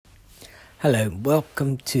Hello,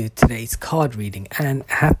 welcome to today's card reading and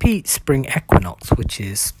happy spring equinox, which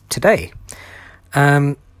is today.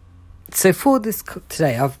 So for this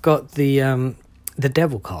today, I've got the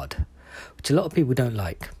Devil card, which a lot of people don't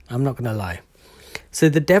like. I'm not going to lie. So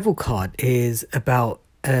the Devil card is about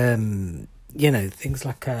things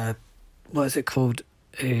like what is it called?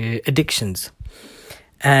 Addictions,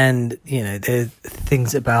 and there's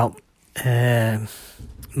things about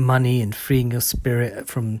money and freeing your spirit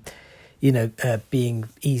from being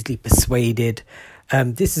easily persuaded.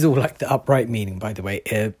 This is all like the upright meaning, by the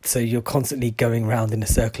way. So you're constantly going around in a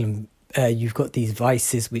circle, and you've got these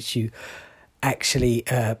vices which you actually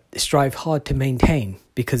strive hard to maintain,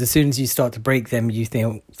 because as soon as you start to break them, you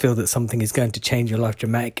feel that something is going to change your life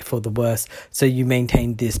dramatically for the worse. So you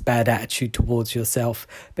maintain this bad attitude towards yourself,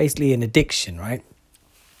 basically an addiction, right?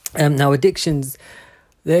 Now addictions,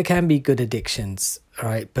 there can be good addictions,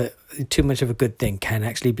 right? But too much of a good thing can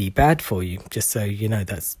actually be bad for you. Just so you know,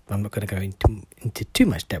 I'm not going to go into too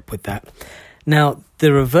much depth with that. Now,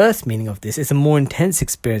 the reverse meaning of this is a more intense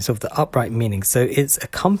experience of the upright meaning. So it's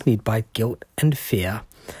accompanied by guilt and fear,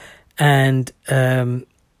 and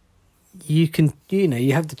you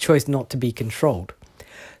have the choice not to be controlled.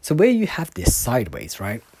 So where you have this sideways,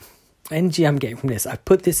 right? Energy I'm getting from this, I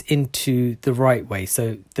put this into the right way,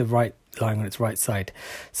 so the right lying on its right side,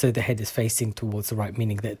 so the head is facing towards the right,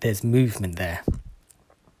 meaning that there's movement there.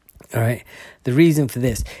 All right. The reason for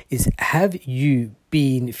this is, have you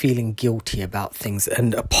been feeling guilty about things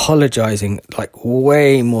and apologizing like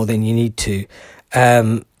way more than you need to,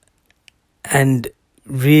 and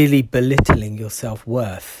really belittling your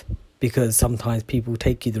self-worth because sometimes people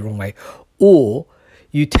take you the wrong way, or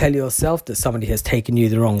you tell yourself that somebody has taken you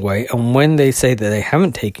the wrong way, and when they say that they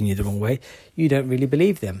haven't taken you the wrong way, you don't really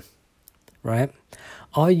believe them, right?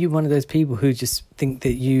 Are you one of those people who just think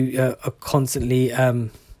that you are constantly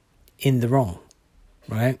in the wrong,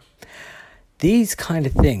 right? These kind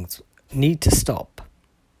of things need to stop.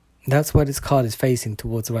 That's why this card is facing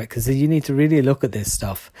towards the right, because you need to really look at this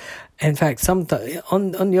stuff. In fact, sometimes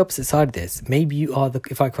on the opposite side of this, maybe you are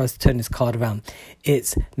if I was to turn this card around,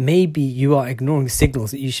 it's maybe you are ignoring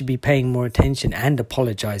signals that you should be paying more attention and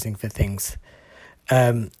apologizing for things,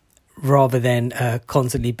 rather than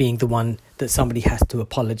constantly being the one that somebody has to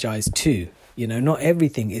apologize to. Not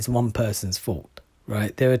everything is one person's fault,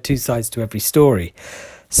 right? There are two sides to every story.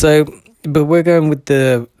 So, but we're going with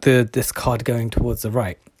this card going towards the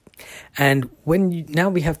right. And now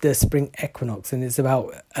we have the spring equinox, and it's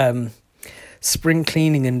about spring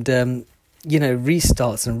cleaning and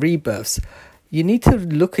restarts and rebirths. You need to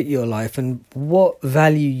look at your life and what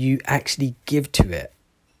value you actually give to it,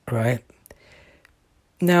 right?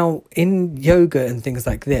 Now, in yoga and things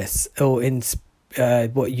like this, or in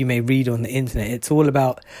what you may read on the internet, it's all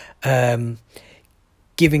about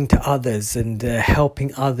giving to others and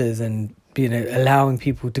helping others, and allowing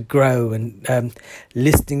people to grow, and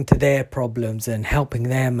listening to their problems and helping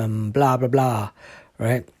them, and blah blah blah,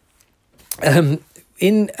 right?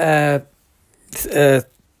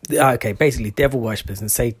 Basically devil worshippers and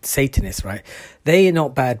Satanists, right? They are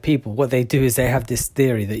not bad people. What they do is they have this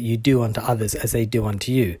theory that you do unto others as they do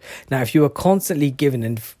unto you. Now, if you are constantly given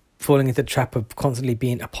and falling into the trap of constantly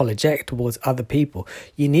being apologetic towards other people,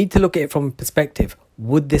 you need to look at it from a perspective: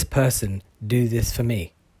 would this person do this for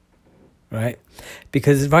me? Right?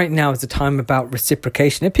 Because right now is a time about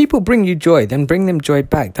reciprocation. If people bring you joy, then bring them joy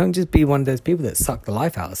back. Don't just be one of those people that suck the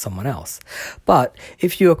life out of someone else. But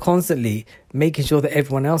if you are constantly making sure that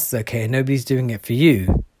everyone else is okay and nobody's doing it for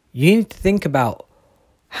you, you need to think about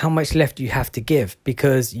how much left you have to give,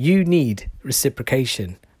 because you need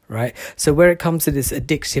reciprocation, right? So where it comes to this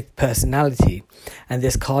addictive personality and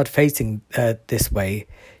this card facing this way,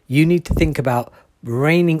 you need to think about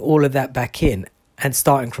reining all of that back in and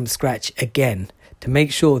starting from scratch again to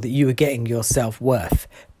make sure that you are getting your self-worth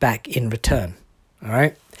back in return. All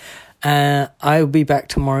right? I will be back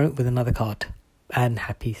tomorrow with another card. And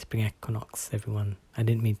happy spring equinox, everyone. I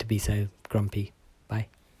didn't mean to be so grumpy. Bye.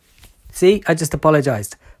 See, I just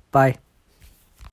apologized. Bye.